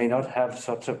may not have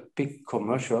such a big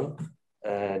commercial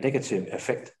negative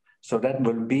effect. So that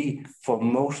will be, for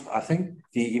most, I think,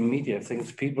 the immediate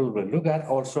things people will look at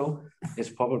also is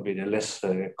probably the less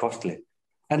costly.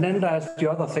 And then there's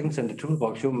the other things in the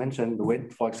toolbox. You mentioned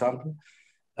wind, for example.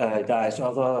 There is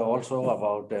other also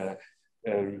about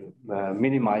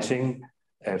minimizing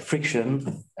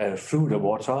friction through the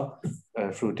water,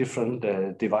 through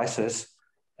different devices.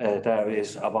 There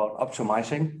is about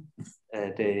optimizing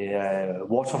the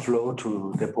water flow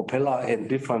to the propeller in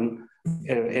different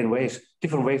ways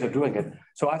of doing it.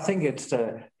 So I think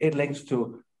it links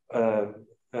to,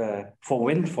 for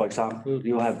wind, for example,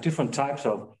 you have different types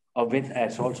of wind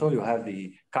adds also. You have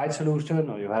the kite solution,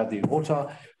 or you have the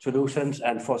water solutions.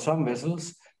 And for some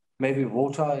vessels, maybe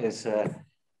water is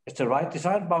the right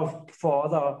design, but for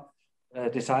other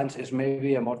designs is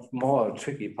maybe a much more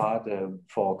tricky part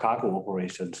for cargo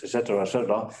operations, etc.,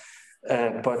 etc.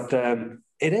 But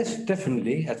it is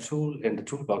definitely a tool in the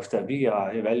toolbox that we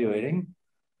are evaluating.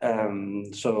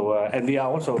 And we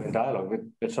are also in dialogue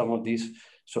with some of these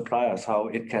suppliers how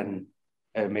it can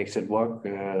make it work.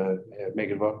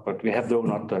 But we have though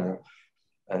not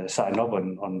signed up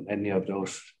on any of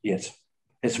those yet.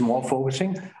 It's more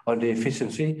focusing on the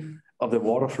efficiency of the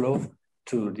water flow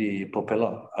to the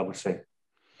propeller, I would say,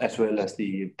 as well as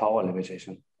the power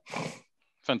limitation.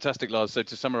 Fantastic, Lars. So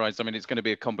to summarize, I mean, it's going to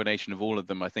be a combination of all of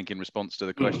them, I think, in response to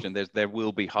the question. There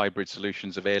will be hybrid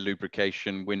solutions of air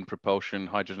lubrication, wind propulsion,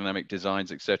 hydrodynamic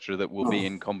designs, etc., that will be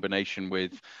in combination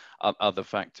with other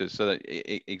factors. So that,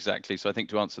 exactly. So I think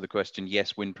to answer the question,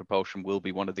 yes, wind propulsion will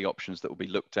be one of the options that will be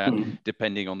looked at,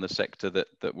 depending on the sector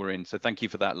that we're in. So thank you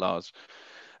for that, Lars.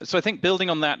 So I think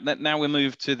building on that now we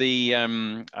move to the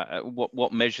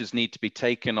what measures need to be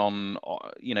taken on,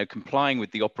 complying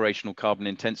with the operational carbon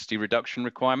intensity reduction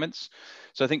requirements.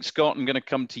 So I think, Scott, I'm going to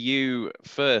come to you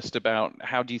first about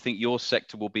how do you think your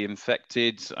sector will be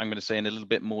affected? I'm going to say in a little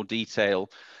bit more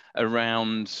detail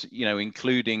around,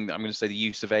 including, I'm going to say the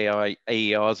use of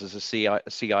AERs as a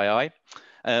CII.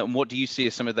 And what do you see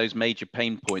as some of those major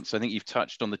pain points? I think you've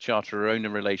touched on the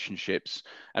charter-owner relationships,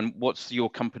 and what's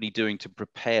your company doing to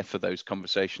prepare for those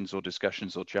conversations or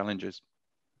discussions or challenges?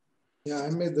 Yeah, I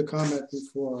made the comment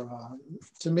before.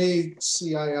 To me,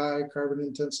 CII, carbon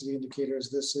intensity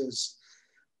indicators, this is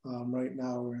right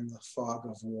now we're in the fog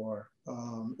of war.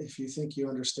 If you think you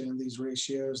understand these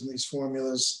ratios and these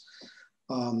formulas,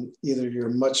 either you're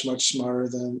much, much smarter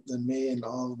than me and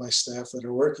all of my staff that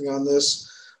are working on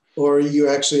this, or you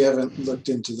actually haven't looked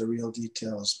into the real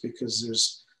details, because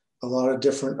there's a lot of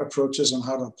different approaches on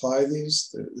how to apply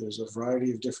these. There's a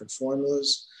variety of different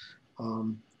formulas.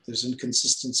 There's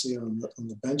inconsistency on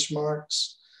the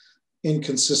benchmarks,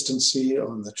 inconsistency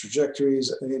on the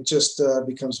trajectories, and it just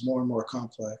becomes more and more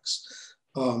complex.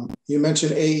 You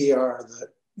mentioned AER,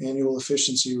 the annual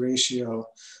efficiency ratio.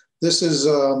 This is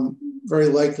very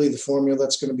likely the formula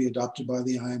that's going to be adopted by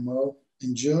the IMO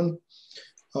in June.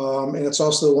 And it's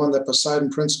also the one that Poseidon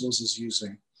Principles is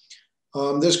using.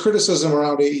 There's criticism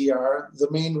around AER. The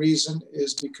main reason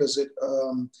is because it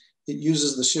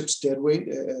uses the ship's deadweight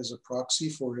as a proxy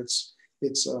for its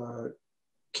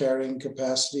carrying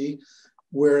capacity,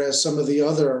 whereas some of the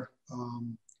other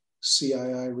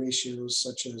CII ratios,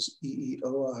 such as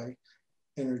EEOI,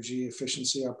 Energy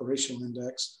Efficiency Operational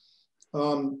Index,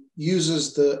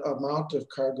 uses the amount of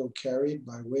cargo carried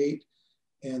by weight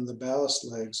and the ballast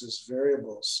legs as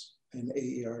variables, and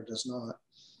AER does not.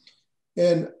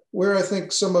 And where I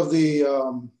think some of the,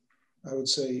 I would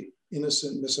say,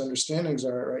 innocent misunderstandings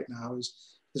are right now is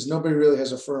nobody really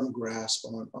has a firm grasp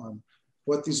on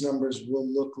what these numbers will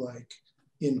look like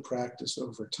in practice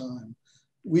over time.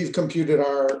 We've computed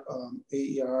our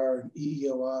AER and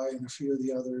EEOI and a few of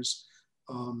the others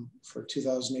for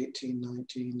 2018,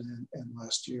 19, and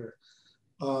last year.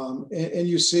 And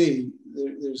you see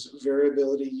there's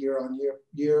variability year on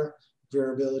year,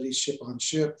 variability ship on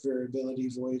ship, variability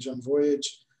voyage on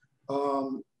voyage.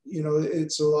 You know,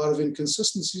 it's a lot of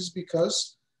inconsistencies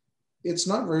because it's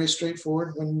not very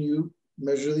straightforward when you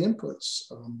measure the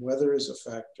inputs. Weather is a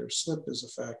factor, slip is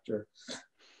a factor,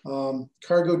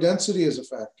 cargo density is a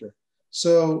factor.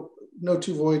 So no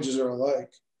two voyages are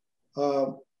alike.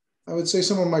 I would say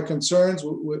some of my concerns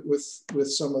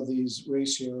with some of these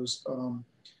ratios,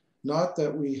 not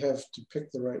that we have to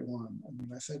pick the right one. I mean,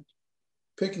 I think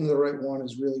picking the right one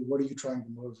is really, what are you trying to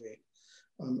motivate?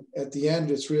 At the end,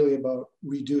 it's really about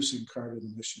reducing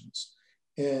carbon emissions,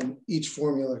 and each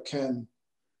formula can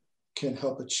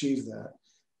help achieve that.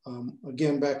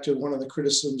 Again, back to one of the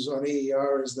criticisms on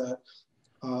AER is that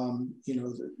you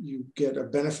know, you get a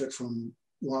benefit from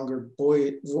longer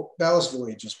ballast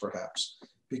voyages, perhaps,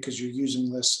 because you're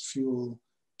using less fuel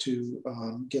to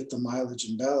get the mileage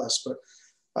and ballast. But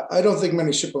I don't think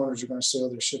many ship owners are going to sail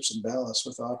their ships in ballast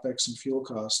with OPEX and fuel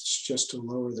costs just to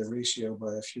lower their ratio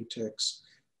by a few ticks.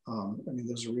 I mean,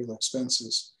 those are real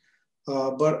expenses.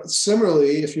 But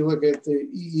similarly, if you look at the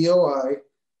EEOI,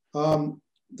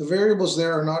 the variables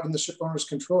there are not in the ship owner's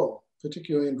control,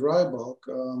 particularly in dry bulk.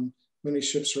 Many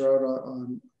ships are out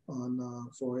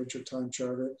on voyage or time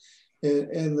charter,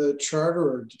 and the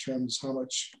charterer determines how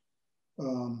much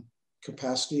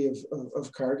capacity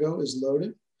of cargo is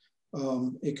loaded.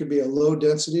 It could be a low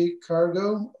density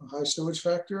cargo, a high stowage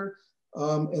factor,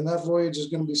 and that voyage is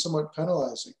going to be somewhat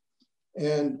penalizing.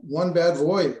 And one bad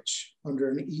voyage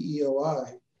under an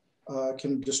EEOI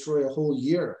can destroy a whole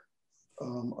year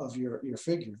of your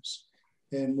figures.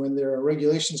 And when there are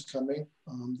regulations coming,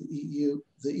 the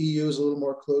EU is a little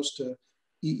more close to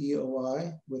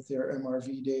EEOI with their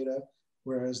MRV data,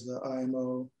 whereas the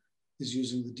IMO is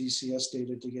using the DCS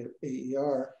data to get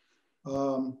AER.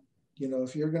 You know,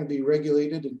 if you're going to be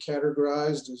regulated and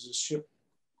categorized as a ship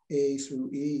A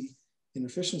through E in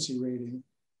efficiency rating,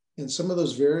 and some of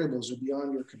those variables are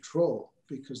beyond your control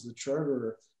because the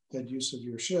charterer had use of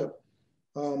your ship,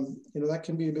 you know, that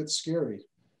can be a bit scary.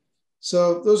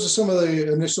 So those are some of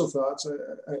the initial thoughts.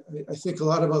 I think a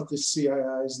lot about the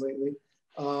CIIs lately,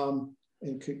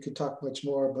 and could talk much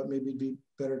more, but maybe it'd be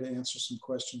better to answer some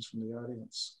questions from the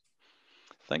audience.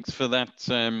 Thanks for that,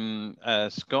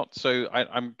 Scott. So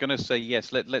I'm going to say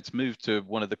yes. Let's move to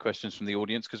one of the questions from the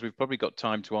audience, because we've probably got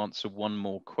time to answer one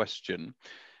more question.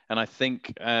 And I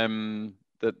think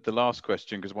that the last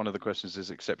question, because one of the questions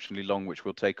is exceptionally long, which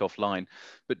we'll take offline,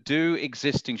 but do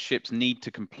existing ships need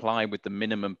to comply with the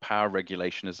minimum power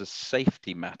regulation as a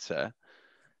safety matter,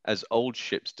 as old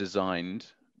ships designed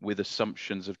with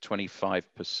assumptions of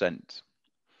 25%?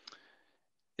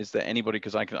 Is there anybody,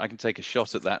 because I can take a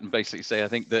shot at that and basically say, I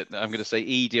think that I'm going to say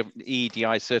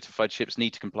EEDI certified ships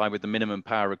need to comply with the minimum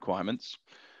power requirements.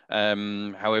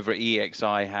 However,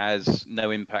 EEXI has no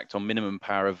impact on minimum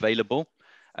power available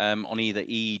on either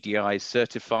EEDI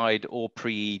certified or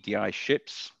pre-EEDI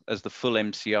ships, as the full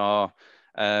MCR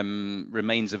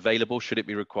remains available should it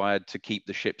be required to keep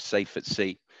the ship safe at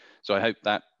sea. So I hope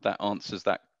that answers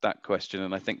that question,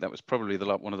 and I think that was probably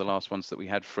one of the last ones that we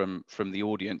had from the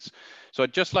audience. So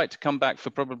I'd just like to come back for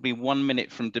probably 1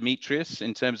 minute from Dimitirs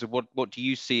in terms of what do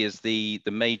you see as the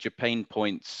major pain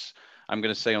points, I'm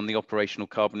going to say, on the operational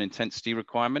carbon intensity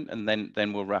requirement, and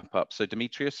then we'll wrap up. So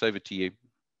Dimitirs, over to you.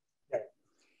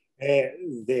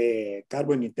 The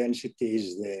carbon intensity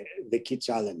is the key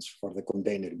challenge for the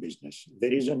container business. The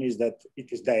reason is that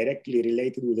it is directly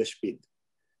related with the speed.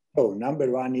 So number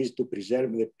one is to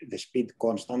preserve the speed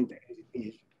constant as it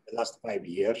is the last 5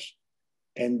 years,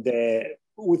 and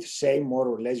with same more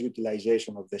or less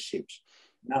utilization of the ships.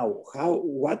 Now,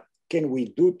 what can we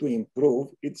do to improve?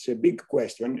 It's a big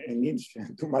question and needs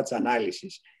too much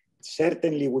analysis.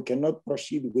 Certainly, we cannot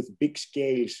proceed with big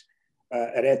scales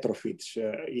retrofits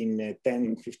in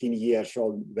 10, 15 years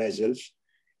old vessels.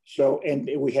 So, and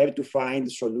we have to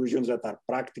find solutions that are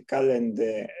practical and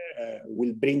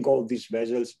will bring all these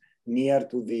vessels near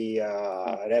to the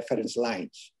reference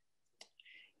lines.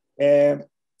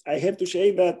 I have to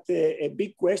say that a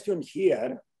big question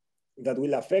here that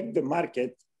will affect the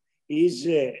market is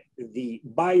the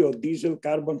biodiesel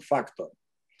carbon factor.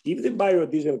 If the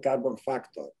biodiesel carbon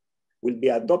factor will be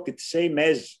adopted same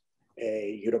as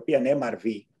European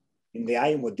MRV in the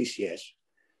IMO DCS,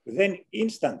 then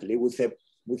instantly with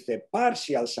a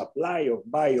partial supply of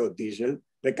biodiesel,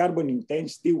 the carbon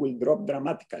intensity will drop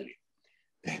dramatically.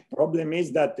 The problem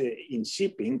is that in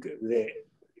shipping, the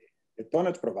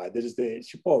tonnage providers, the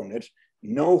ship owners,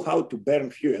 know how to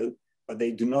burn fuel, but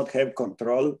they do not have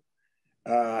control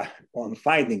on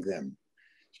finding them.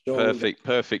 So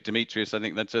Perfect, Dimitirs. I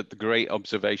think that's a great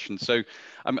observation. So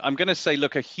I'm going to say,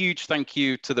 look, a huge thank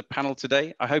you to the panel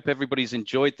today. I hope everybody's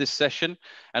enjoyed this session,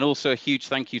 and also a huge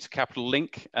thank you to Capital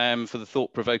Link for the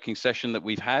thought-provoking session that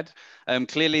we've had.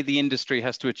 Clearly, the industry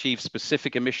has to achieve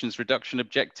specific emissions reduction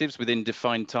objectives within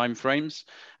defined timeframes,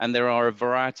 and there are a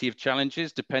variety of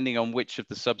challenges depending on which of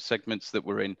the subsegments that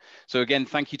we're in. So again,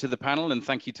 thank you to the panel, and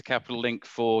thank you to Capital Link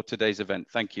for today's event.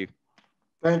 Thank you.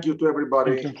 Thank you to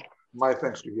everybody. Thank you. My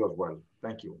thanks to you as well.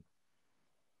 Thank you.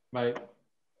 Bye.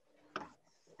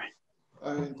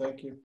 Thank you.